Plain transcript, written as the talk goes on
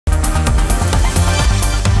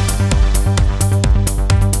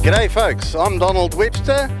G'day folks, I'm Donald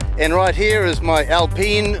Webster and right here is my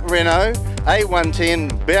Alpine Renault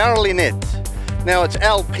A110 Berlinette. Now it's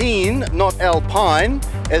Alpine, not Alpine,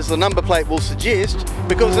 as the number plate will suggest,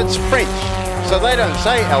 because it's French. So they don't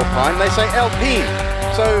say Alpine, they say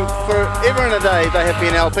Alpine. So forever and a day they have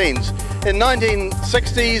been Alpines. In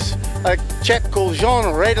 1960s, a chap called Jean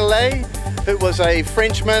Rédélé, who was a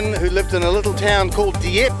Frenchman who lived in a little town called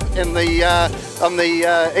Dieppe on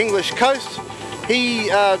the English coast, he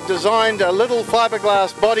designed a little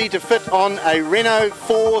fiberglass body to fit on a Renault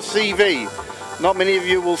 4 CV. Not many of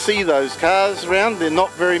you will see those cars around, there are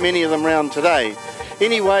not very many of them around today.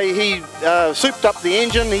 Anyway, he souped up the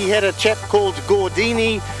engine. He had a chap called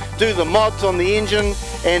Gordini do the mods on the engine,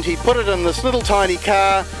 and he put it in this little tiny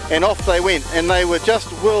car and off they went, and they were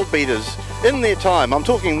just world beaters in their time. I'm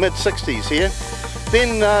talking mid-60s here.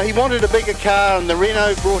 Then he wanted a bigger car, and the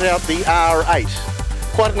Renault brought out the R8.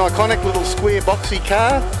 Quite an iconic little square boxy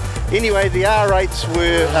car. Anyway, the R8s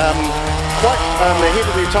were quite ahead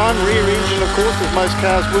of their time, rear engine of course, as most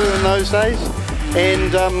cars were in those days.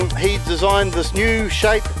 And he designed this new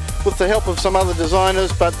shape with the help of some other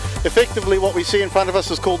designers, but effectively what we see in front of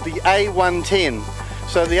us is called the A110.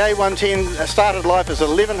 So the A110 started life as a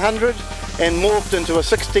 1100 and morphed into a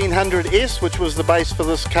 1600S, which was the base for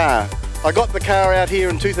this car. I got the car out here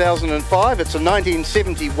in 2005. It's a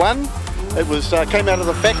 1971. It was came out of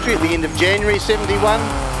the factory at the end of January 71,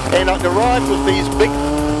 and it arrived with these big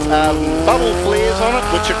bubble flares on it,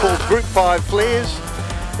 which are called Group 5 flares.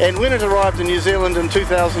 And when it arrived in New Zealand in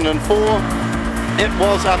 2004, it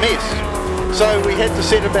was a mess. So we had to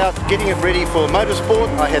set about getting it ready for motorsport.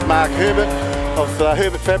 I had Mark Herbert of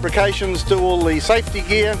Herbert Fabrications do all the safety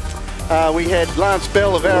gear. We had Lance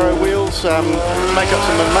Bell of Arrow Wheels make up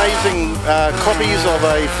some amazing copies of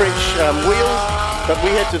a French wheel, but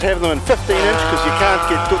we had to have them in 15-inch because you can't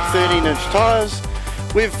get good 13-inch tyres.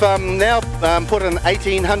 We've now put an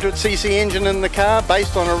 1800cc engine in the car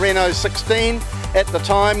based on a Renault 16. At the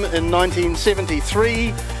time, in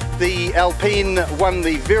 1973, the Alpine won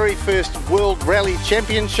the very first World Rally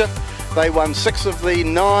Championship. They won 6 of the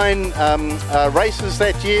 9 races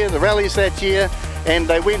that year, the rallies that year, and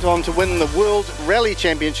they went on to win the World Rally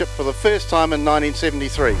Championship for the first time in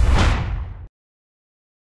 1973.